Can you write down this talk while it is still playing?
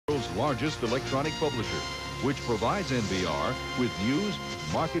world's largest electronic publisher, which provides NBR with news,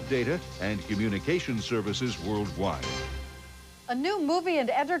 market data, and communication services worldwide. A new movie and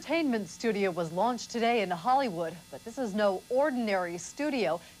entertainment studio was launched today in Hollywood, but this is no ordinary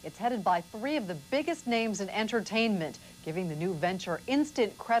studio. It's headed by three of the biggest names in entertainment, giving the new venture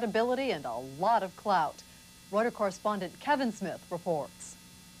instant credibility and a lot of clout. Reuters correspondent Kevin Smith reports.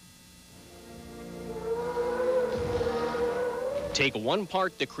 Take one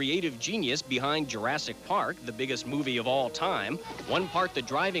part the creative genius behind Jurassic Park, the biggest movie of all time, one part the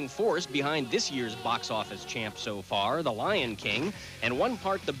driving force behind this year's box office champ so far, The Lion King, and one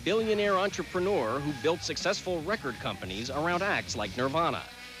part the billionaire entrepreneur who built successful record companies around acts like Nirvana.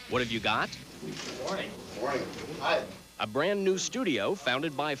 What have you got? Good morning. Morning. Hi. A brand new studio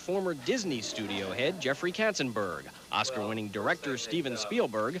founded by former Disney studio head Jeffrey Katzenberg, Oscar-winning director Steven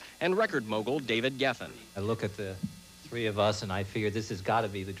Spielberg, and record mogul David Geffen. I look at the three of us and I figure this has got to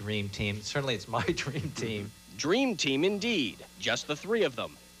be the dream team. Certainly it's my dream team. Dream team indeed. Just the three of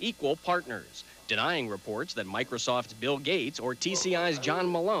them. Equal partners. Denying reports that Microsoft's Bill Gates or TCI's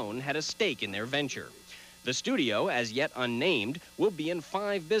John Malone had a stake in their venture. The studio, as yet unnamed, will be in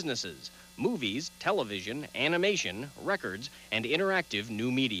 5 businesses: movies, television, animation, records, and interactive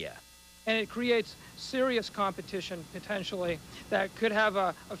new media. And it creates serious competition, potentially, that could have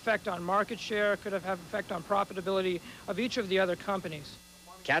an effect on market share, could have an effect on profitability of each of the other companies.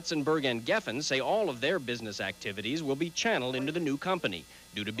 Katzenberg and Geffen say all of their business activities will be channeled into the new company,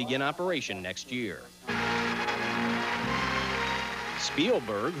 due to begin operation next year.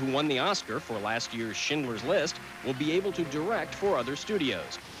 Spielberg, who won the Oscar for last year's Schindler's List, will be able to direct for other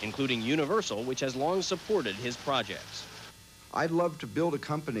studios, including Universal, which has long supported his projects. I'd love to build a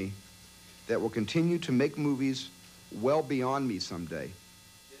company that will continue to make movies well beyond me someday.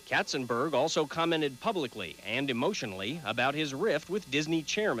 Katzenberg also commented publicly and emotionally about his rift with Disney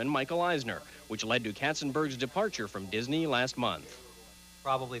chairman Michael Eisner, which led to Katzenberg's departure from Disney last month.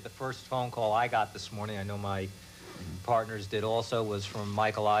 Probably the first phone call I got this morning, I know my partners did also, was from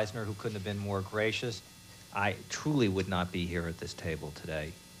Michael Eisner, who couldn't have been more gracious. I truly would not be here at this table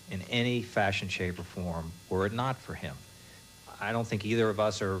today in any fashion, shape, or form were it not for him. I don't think either of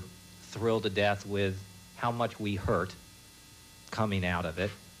us are thrilled to death with how much we hurt coming out of it,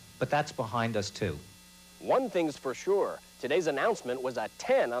 but that's behind us too. One thing's for sure, today's announcement was a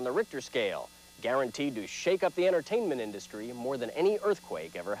 10 on the Richter scale, guaranteed to shake up the entertainment industry more than any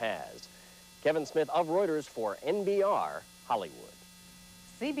earthquake ever has. Kevin Smith of Reuters for NBR, Hollywood.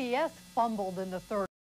 CBS fumbled in the third